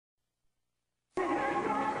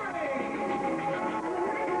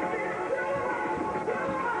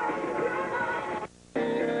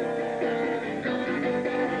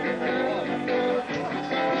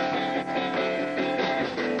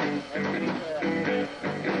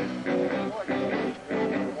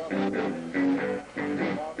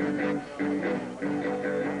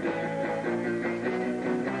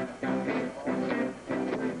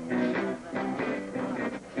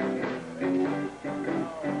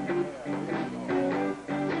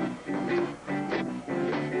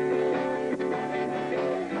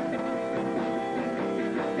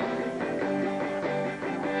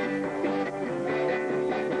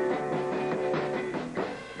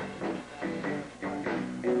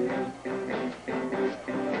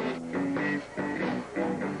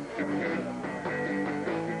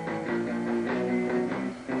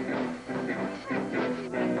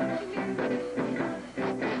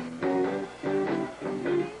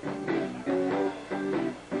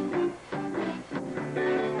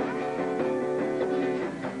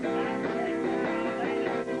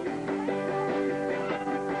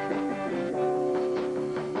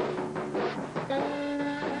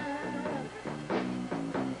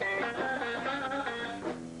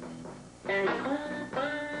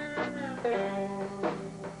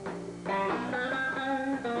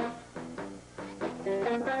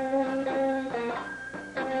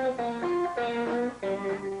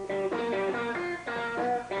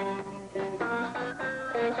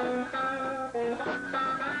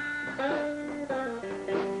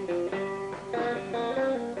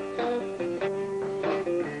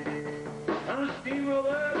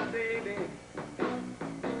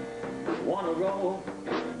wanna roll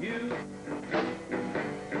you.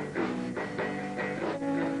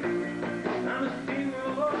 I'm a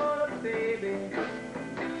steamroller, baby,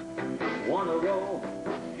 wanna roll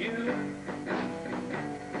you.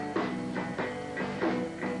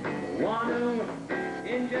 Wanna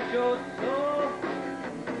inject your soul,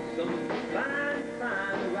 some fine,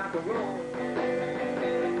 fine rock and roll.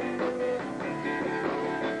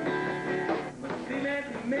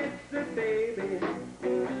 Cement mixer, baby,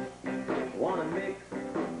 wanna mix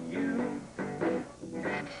you.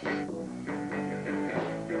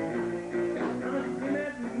 I'm a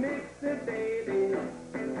cement mixer, baby,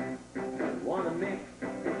 wanna mix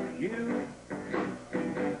you.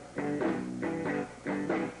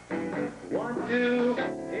 Want to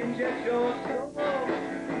inject your soul,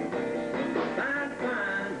 fine,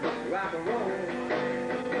 fine rock and roll.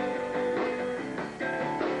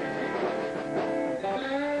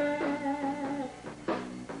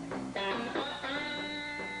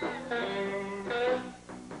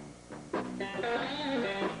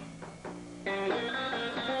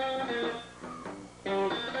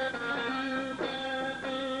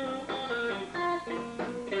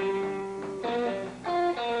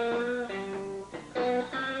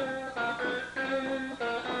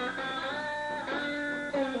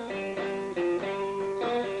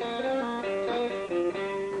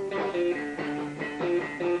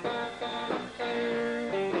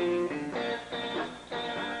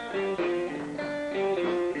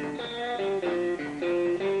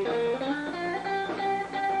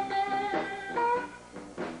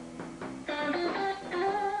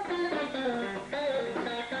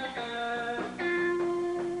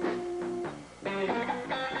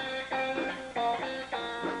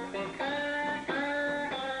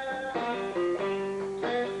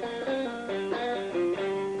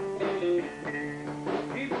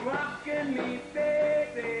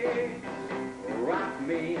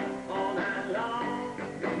 Me all night long.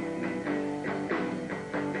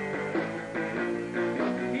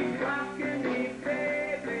 Keep rocking me,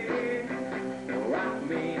 baby. Rock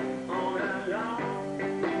me all night long.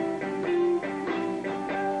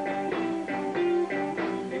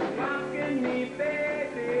 Keep rocking me,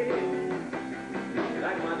 baby.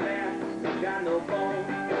 Like my dad got no bone.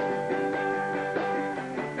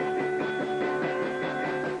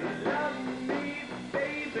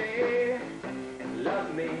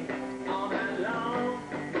 Love me all night long.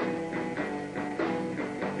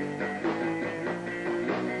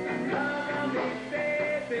 Love me,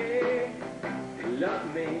 baby. Love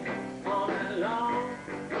me all night long.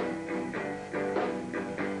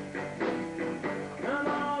 Come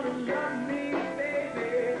on and love me,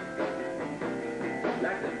 baby,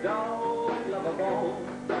 like the dog love a bone.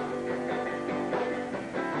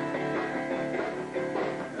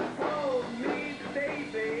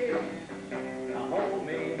 Hold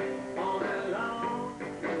me all night long.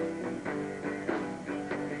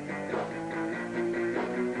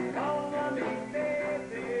 Hold me,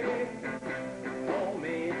 baby. Hold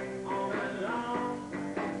me all night long.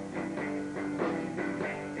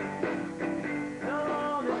 Come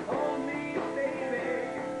on and hold me, baby,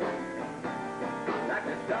 like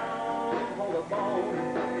a dog hold a bone.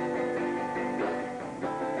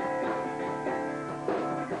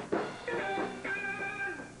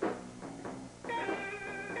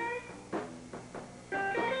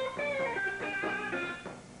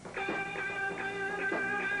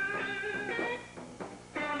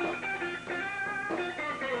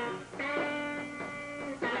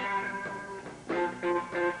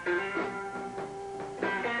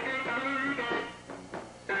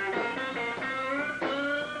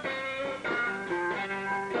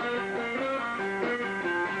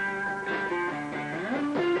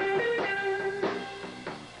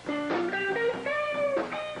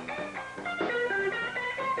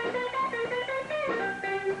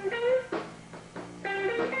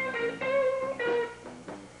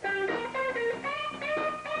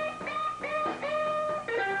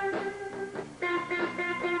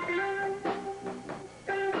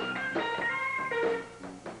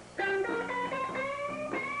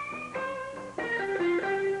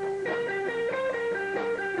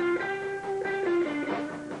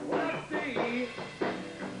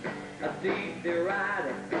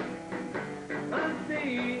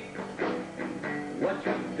 See what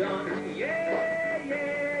you've done, yeah,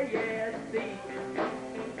 yeah, yeah. See,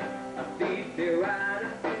 I see the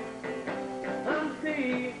rider.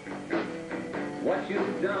 See what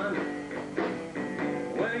you've done.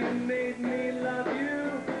 Well, you made me love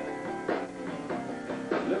you.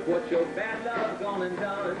 Look what your bad love's gone and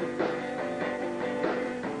done.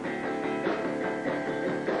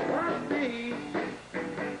 I see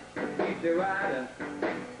Safety rider,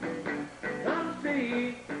 come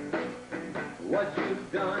see what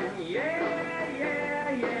you've done. Yeah,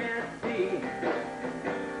 yeah, yeah, see.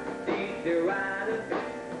 Safety rider,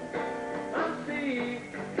 come see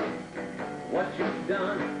what you've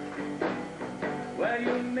done. Well,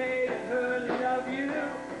 you made her love you.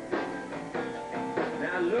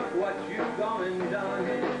 Now look what you've gone and done.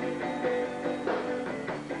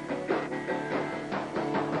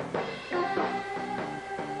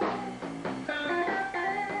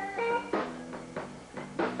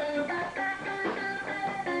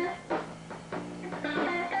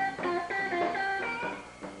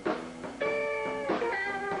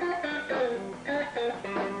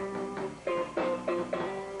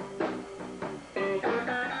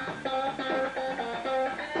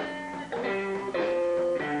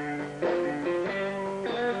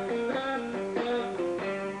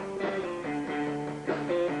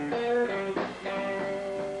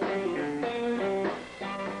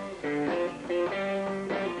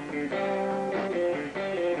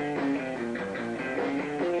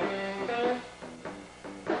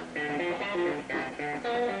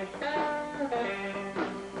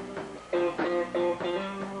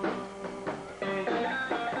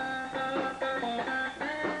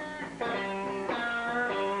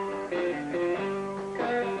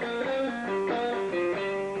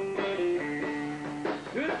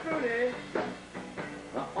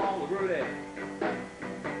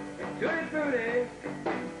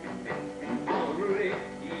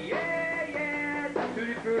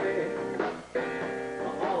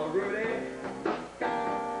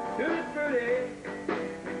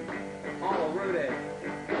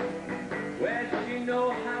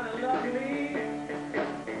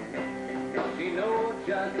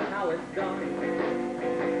 Just how it's done.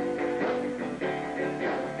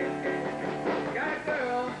 Got a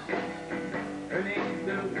girl, her name's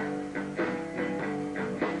Sue.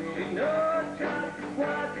 She knows just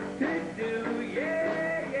what to do.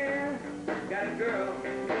 Yeah, yeah. Got a girl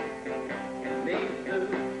named Sue.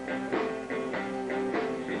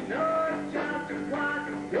 She knows just what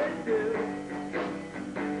to do.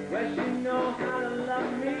 Well, she knows how to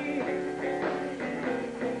love me.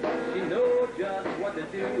 She knows just what to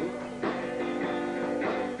do.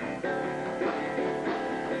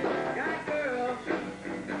 Got a girl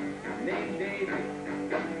named Daisy.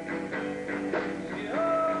 She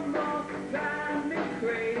almost drives me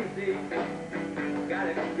crazy. Got a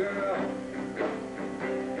girl,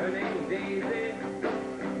 her name's Daisy.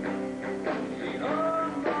 She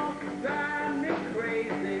almost drives me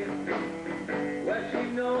crazy. Well, she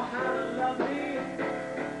knows how to love me.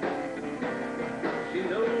 She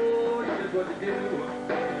knows just what to do.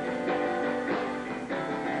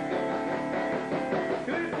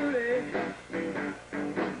 Tutti frutti,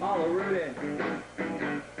 all a Rudy.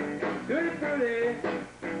 Tutti frutti,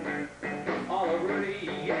 all a Rudy.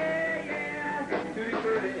 Yeah, yeah. Tutti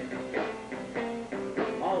frutti,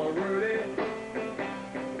 all a Rudy.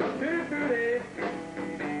 Tutti frutti,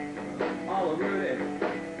 all a Rudy.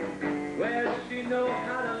 Well, she knows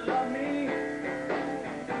how to love me.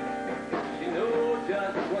 She knows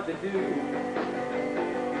just what to do.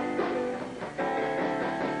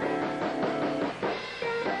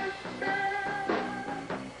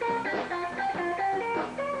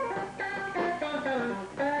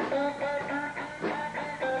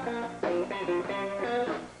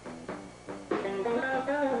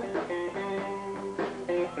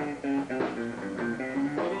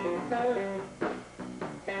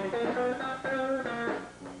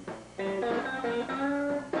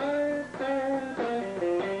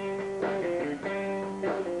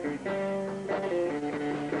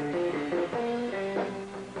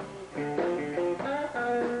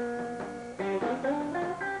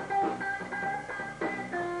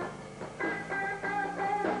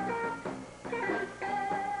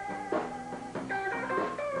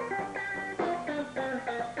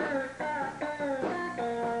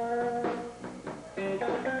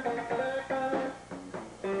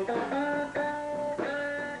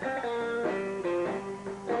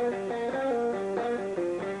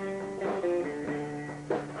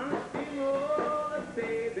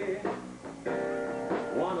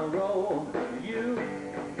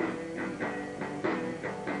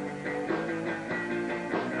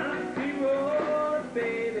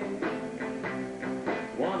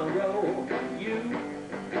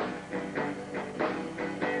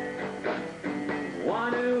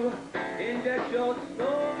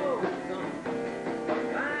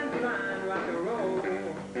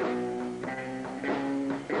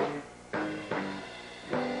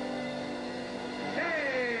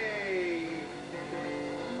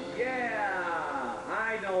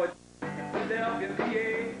 Philadelphia,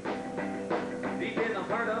 PA, deep in the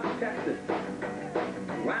heart of Texas,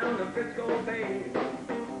 round the Frisco Bay,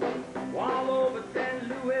 all over St.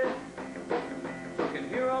 Louis, you can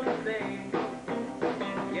hear them sing.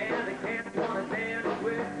 Yeah, the cats wanna dance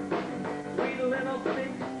with sweet little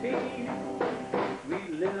 16,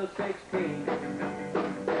 sweet little 16.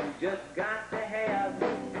 You just got to have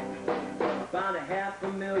about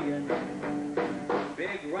 $500,000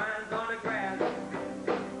 big rhymes on the grass.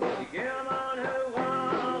 You get them on her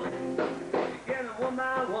wall, you get them one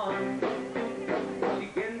by one.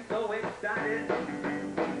 She's getting so excited,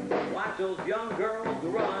 watch those young girls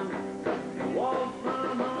run. Whoa,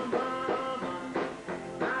 mama, mama,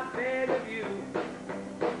 I beg of you,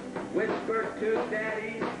 whisper to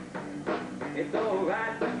daddy, it's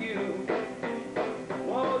alright with you.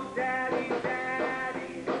 Whoa, daddy,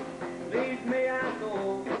 daddy, leave me I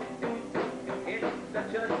go. It's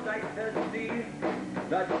such a sight to see,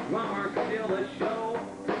 the drummers still a show.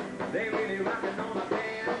 They really rockin' on a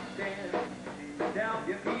bandstand.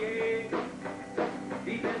 Philadelphia, PA,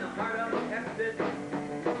 deep in the heart of Texas,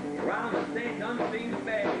 around the St. Dunstan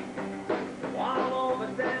Bay, all over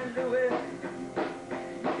St. Louis,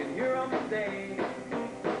 you can hear them say,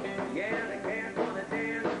 yeah, the cats wanna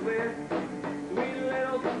dance with sweet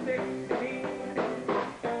little 16.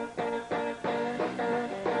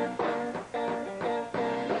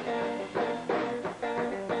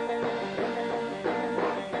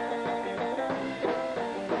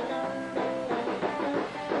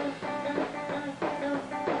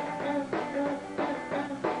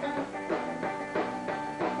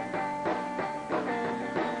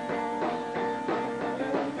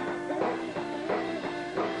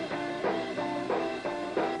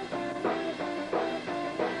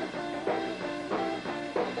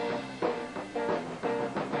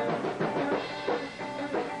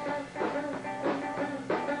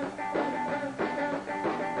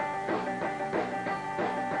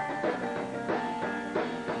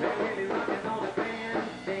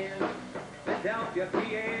 Philadelphia, PA,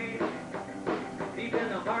 deep in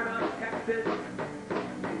the heart of Texas,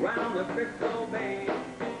 round the Frisco Bay,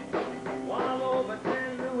 all over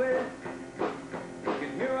St. Louis, you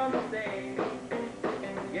can hear them say,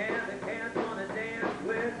 yeah, the cats wanna dance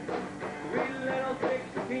with sweet little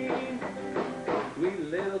 16, sweet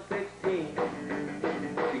little 16.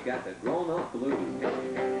 She got the grown-up blues,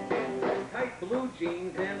 tight blue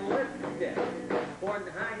jeans and lipstick,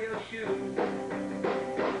 sporting high-heel shoes.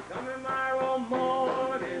 Coming tomorrow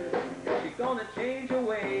morning, she's gonna change her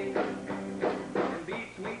ways and be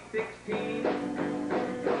sweet 16,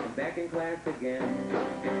 and back in class again.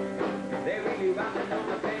 They really rockin' on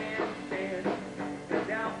the bandstand.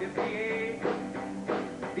 Philadelphia,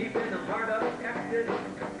 PA, deep in the heart of Texas,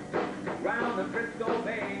 round the Frisco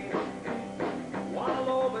Bay, all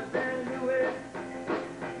over St. Louis,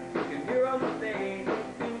 you can hear them say,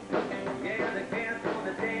 yeah, the cats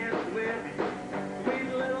wanna dance with sweet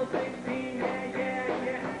little 16, yeah, yeah,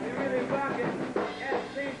 yeah, they're really rockin' at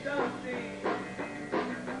St. Dunstan,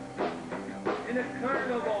 in a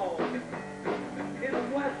carnival, in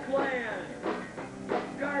Westland,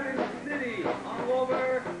 Garden City, all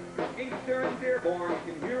over Inkster and Dearborn,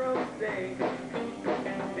 you can hear them sing,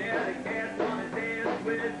 yeah, the cats wanna dance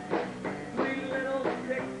with